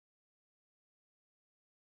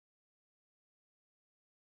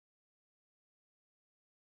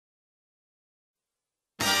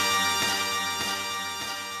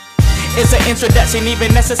Is an introduction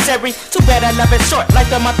even necessary? Too bad I love it short, like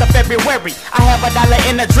the month of February. I have $1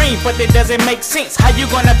 in a dream, but it doesn't make sense. How you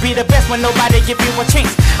gonna be the best when nobody give you a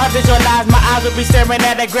chance? I visualize my eyes will be staring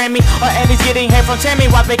at a Grammy, or at least getting hair from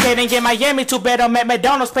Tammy while vacating in Miami. Too bad I'm at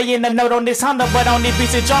McDonald's paying a note on this Honda, but on these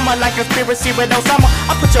beats of drama like a conspiracy with no summer.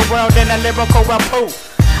 I put your world in a lyrical whirlpool.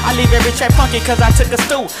 I leave every track funky cause I took a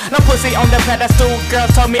stool. No pussy on the pedestal. Girls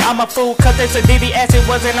told me I'm a fool cause they said DD ass it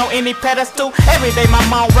wasn't on any pedestal. Every day my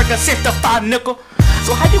mom work a 6 to 5 nickel.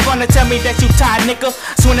 So how you gonna tell me that you tired, nigga?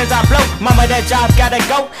 Soon as I blow, mama, that job gotta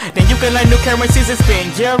go. Then you can learn new currencies and spend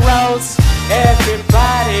euros.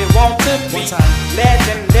 Everybody want to be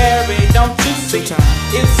legendary, don't you see?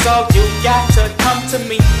 It's so you got to come to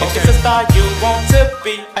me. If it's a star you want to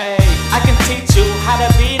be, I can teach you how to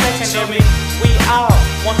be legendary. We all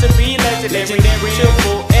want to be legendary.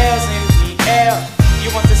 Triple L's in the air. You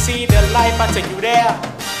want to see the life, I take you there.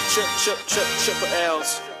 Triple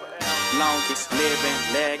L's. Longest living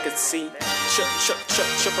legacy.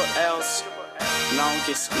 Triple L's.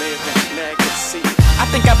 Longest living legacy. I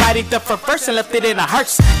think I might eat the first and left it in a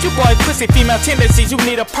hearse. You boy pussy, female tendencies, you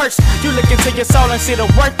need a purse. You look into your soul and see the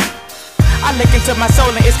work. I look into my soul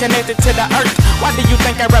and it's connected to the earth. Why do you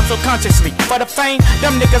think I rap so consciously? For the fame?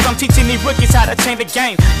 Them niggas I'm teaching these rookies how to change the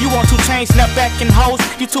game. You want to change, snap back and hoes.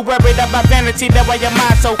 You too worried about vanity, that why your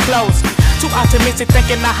mind so closed. Too optimistic,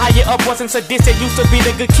 thinking I higher up wasn't sadistic. Used to be the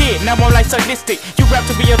good kid, now more like sadistic. You rap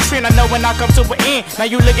to be a trend, I know when I come to an end. Now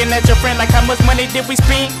you looking at your friend like how much money did we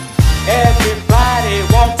spend? Everybody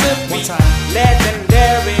want to be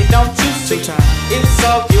legendary, don't you see? It's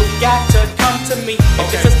so you got to come to me. If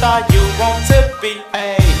it's a star you want to be,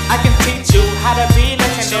 I can teach you how to be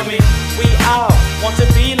legendary. We all want to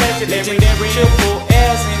be legendary. Triple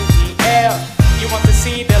L's in the air. You want to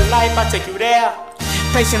see the life, I take you there.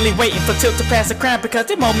 Patiently waiting for Tilt to pass the crown because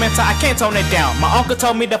the momentum I can't tone it down. My uncle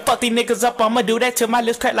told me to fuck these niggas up, I'ma do that till my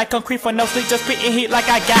lips crack like concrete for no sleep. Just spitting heat like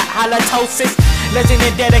I got halitosis. Legend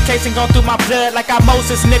and dedication gone through my blood like I'm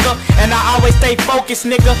Moses, nigga. And I always stay focused,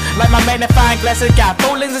 nigga. Like my magnifying glasses got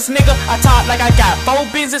 4 lenses, nigga. I talk like I got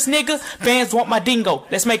 4 business, nigga. Fans want my dingo,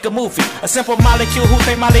 let's make a movie. A simple molecule who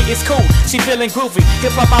think Molly is cool. She feeling groovy,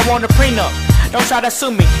 hip hop I want a prenup. Don't try to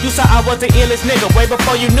sue me, you saw I was the illest nigga way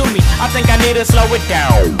before you knew me. I think I need to slow it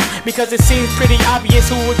down, because it seems pretty obvious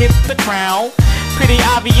who will get the crown. Pretty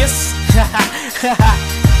obvious.